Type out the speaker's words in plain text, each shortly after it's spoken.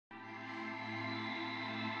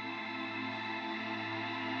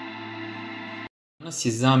Danas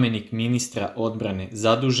je zamenik ministra odbrane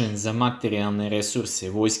zadužen za materijalne resurse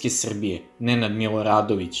Vojske Srbije, Nenad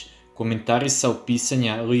Miloradović, komentarisao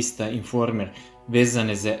pisanja lista Informer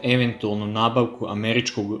vezane za eventualnu nabavku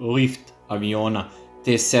američkog lift aviona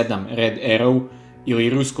T7 Red Arrow ili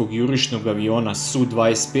ruskog jurišnog aviona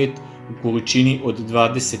Su-25 u količini od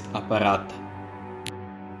 20 aparata.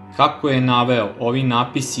 Kako je naveo, ovi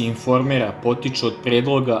napisi Informera potiču od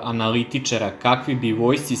predloga analitičara kakvi bi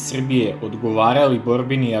Vojsci Srbije odgovarali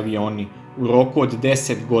borbeni avioni u roku od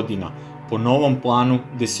 10 godina po novom planu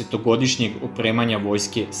desetogodišnjeg opremanja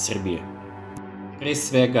Vojske Srbije. Pre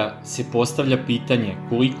svega se postavlja pitanje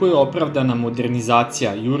koliko je opravdana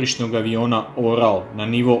modernizacija jurišnog aviona Orao na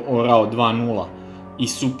nivo Orao 2.0 i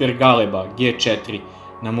Super Galeba G4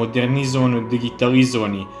 na modernizovano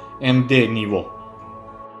digitalizovani MD nivo.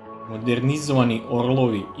 Modernizovani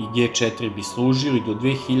Orlovi i G4 bi služili do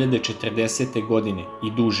 2040. godine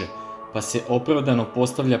i duže, pa se opravdano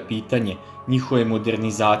postavlja pitanje njihove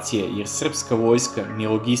modernizacije jer srpska vojska ni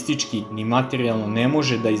logistički ni materijalno ne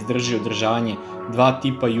može da izdrži održavanje dva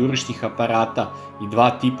tipa jurišnih aparata i dva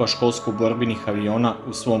tipa školsko-borbenih aviona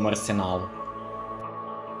u svom arsenalu.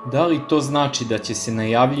 Da li to znači da će se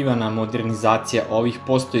najavljivana modernizacija ovih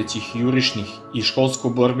postojećih jurišnih i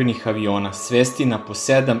školsko-borbenih aviona svesti na po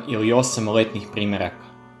 7 ili 8 letnih primeraka?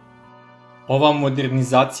 Ova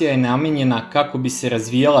modernizacija je namenjena kako bi se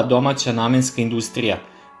razvijala domaća namenska industrija,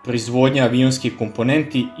 proizvodnja avionskih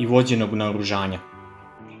komponenti i vođenog naoružanja.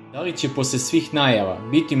 Da li će posle svih najava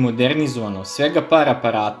biti modernizovano svega par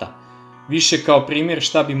aparata, više kao primjer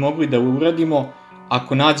šta bi mogli da uradimo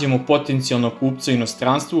ako nađemo potencijalnog kupca u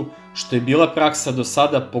inostranstvu, što je bila praksa do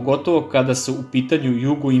sada, pogotovo kada su u pitanju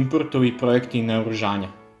jugoimportovi projekti naoružanja.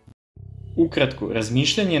 Ukratko,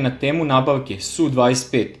 razmišljanje na temu nabavke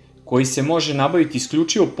Su-25, koji se može nabaviti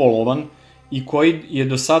isključivo polovan i koji je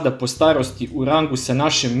do sada po starosti u rangu sa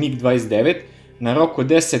našem MiG-29, na rok od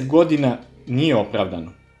 10 godina nije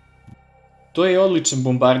opravdano. To je odličan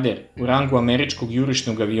bombarder u rangu američkog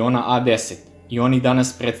jurišnog aviona A-10, i oni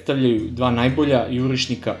danas predstavljaju dva najbolja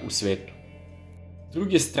jurišnika u svetu. S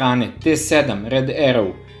druge strane, T7 Red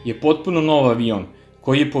Arrow je potpuno nov avion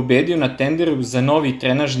koji je pobedio na tenderu za novi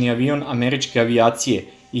trenažni avion američke avijacije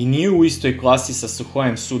i nije u istoj klasi sa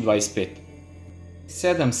Suhojem Su-25.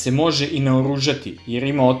 T7 se može i naoružati jer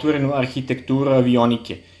ima otvorenu arhitekturu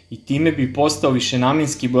avionike i time bi postao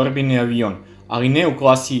višenamenski borbeni avion, ali ne u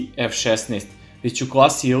klasi F-16, već u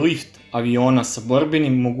klasi lift aviona sa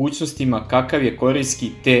borbenim mogućnostima kakav je korejski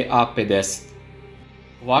TA-50.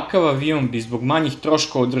 Ovakav avion bi zbog manjih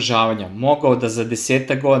troškova održavanja mogao da za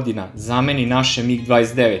 10 godina zameni naše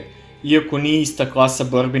MiG-29, iako nije ista klasa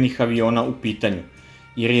borbenih aviona u pitanju,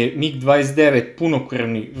 jer je MiG-29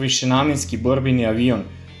 punokrvni višenamenski borbeni avion,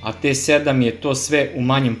 a T7 je to sve u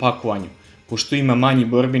manjem pakovanju, pošto ima manji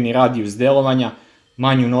borbeni radijus delovanja,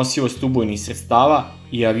 manju nosivost ubojnih sredstava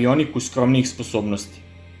i avioniku skromnijih sposobnosti.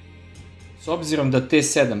 S obzirom da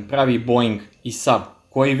T7 pravi Boeing SAAB,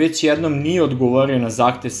 koji već jednom nije odgovorio na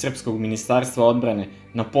zahtev Srpskog ministarstva odbrane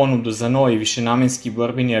na ponudu za novi višenamenski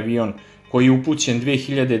borbeni avion koji je upućen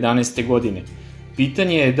 2011. godine,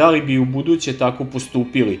 pitanje je da li bi u buduće tako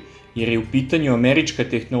postupili, jer je u pitanju američka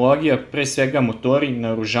tehnologija, pre svega motori,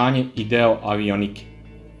 naoružanje i deo avionike.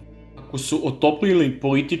 Ako su otoplili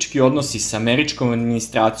politički odnosi sa američkom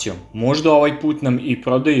administracijom, možda ovaj put nam i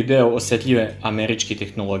prodaju deo osetljive američke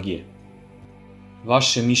tehnologije.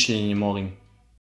 Vaše mišljenje molim.